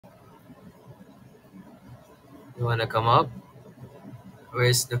You wanna come up?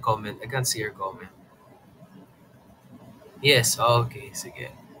 Where's the comment? I can't see your comment. Yes, okay,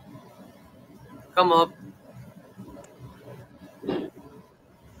 sige. Come up.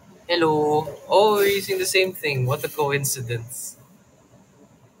 Hello. Oh, we're using the same thing. What a coincidence.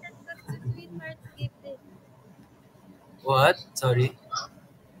 The sweetheart gave it. What? Sorry.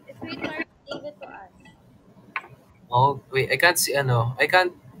 The sweetheart gave it to us. Oh, wait, I can't see ano. I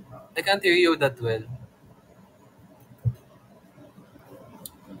can't hear you that well.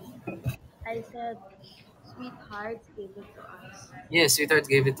 I said, sweetheart gave it to us. Yes, sweetheart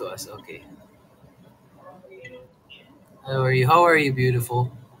gave it to us. Okay. How are you,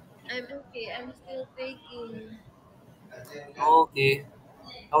 beautiful? I'm okay. I'm still taking. Okay.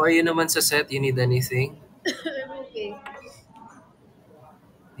 How are you naman sa set? You need anything? I'm okay.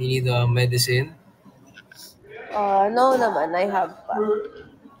 You need medicine? No naman. I have pa.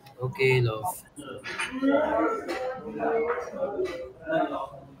 Okay, love.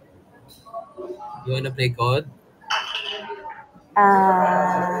 You wanna play COD?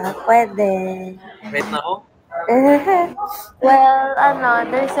 Pwede. Right now? Well,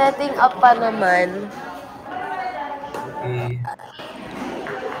 they're setting up pa naman. Okay.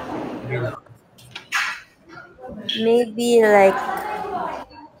 Okay, love. Maybe like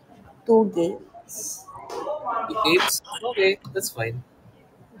 2 games. Two games? Okay, that's fine.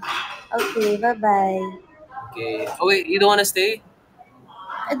 Okay, bye-bye. Okay. Oh wait, you don't wanna stay?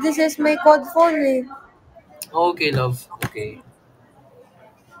 This is my code phone eh. Okay, love. Okay.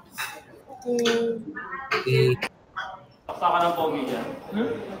 Okay. Okay. Basta ka ng pogi dyan.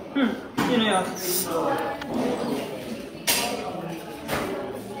 Sino yun?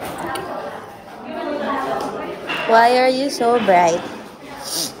 Why are you so bright?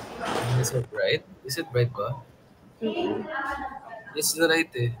 Is it bright? Is it bright ba? It's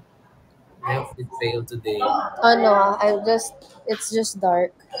right eh. I have to fail today. Oh no, it's just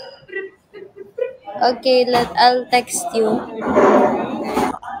dark. Okay, I'll text you.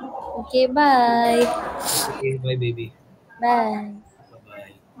 Okay, bye. Okay, bye baby. Bye.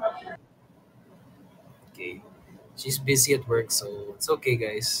 Bye-bye. Okay. She's busy at work, so it's okay,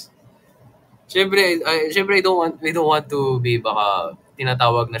 guys. Siyempre, we don't want to be baka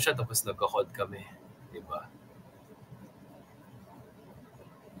tinatawag na siya tapos nagka-call kami. Diba?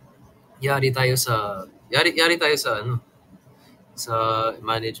 Yari tayo sa ano, sa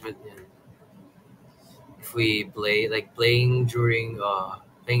management niyan. If we play, like playing during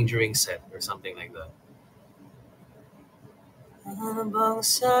set or something like that. Ano bang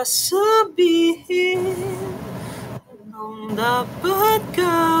sasabihin? Anong dapat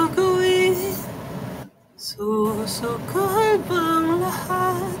gagawin? Susukal bang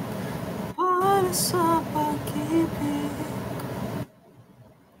lahat para sa pag-ibig?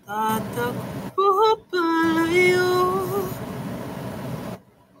 Tatakbo palayo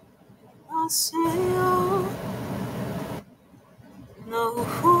na sa'yo.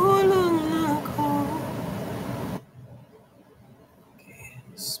 Nahuhulog ako. Okay,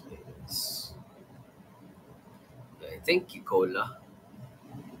 space. I think you, Cola.